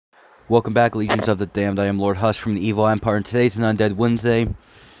Welcome back, Legions of the Damned. I am Lord Husk from the Evil Empire, and today's an Undead Wednesday.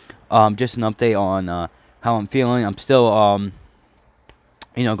 Just an update on how I'm feeling. I'm still,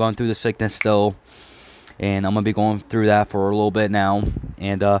 going through the sickness still, and I'm gonna be going through that for a little bit now.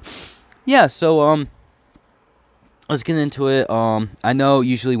 And yeah, so let's get into it. I know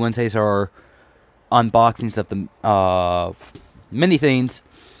usually Wednesdays are unboxings of the many things,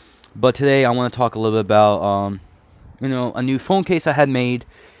 but today I want to talk a little bit about a new phone case I had made.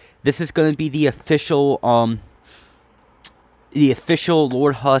 This is going to be the official Lord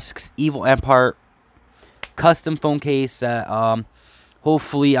Husk's Evil Empire custom phone case that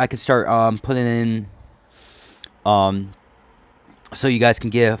hopefully I can start putting in so you guys can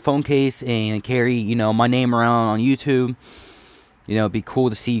get a phone case and carry my name around on YouTube. It'd be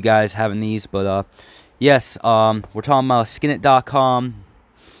cool to see you guys having these. But yes, we're talking about Skinit.com.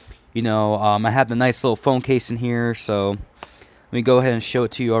 I have the nice little phone case in here, so let me go ahead and show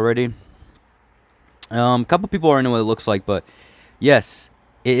it to you already. A couple people already know what it looks like, but yes,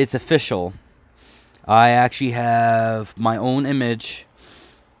 it is official. I actually have my own image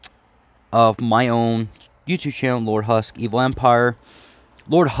of my own YouTube channel, Lord Husk Evil Empire.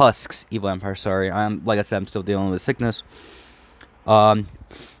 Lord Husk's Evil Empire, sorry. Like I said, I'm still dealing with sickness. When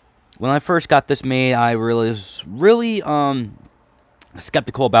I first got this made, I was really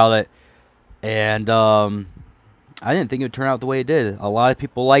skeptical about it, and I didn't think it would turn out the way it did. A lot of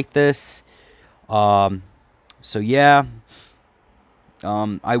people like this. So yeah.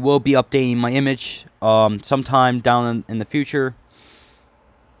 I will be updating my image sometime down in the future.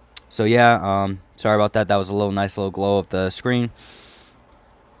 So yeah, sorry about that. That was a nice little glow of the screen.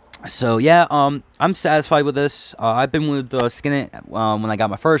 So yeah, I'm satisfied with this. I've been with Skinit when I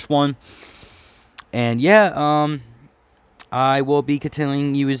got my first one. And yeah, I will be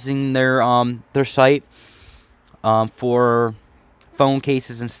continuing using their site for phone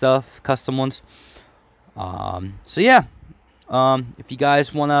cases and stuff, custom ones. So yeah, if you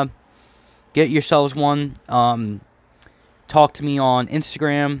guys want to get yourselves one, talk to me on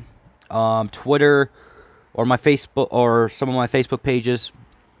Instagram, Twitter, or my Facebook, or some of my Facebook pages,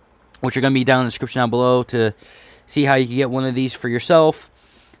 which are going to be down in the description down below, to see how you can get one of these for yourself.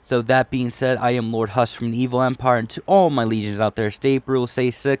 So that being said, I am Lord Husk from the Evil Empire, and to all my legions out there, stay brutal,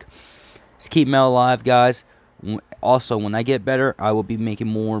 stay sick, just keep me alive, guys. Also, when I get better, I will be making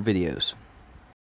more videos.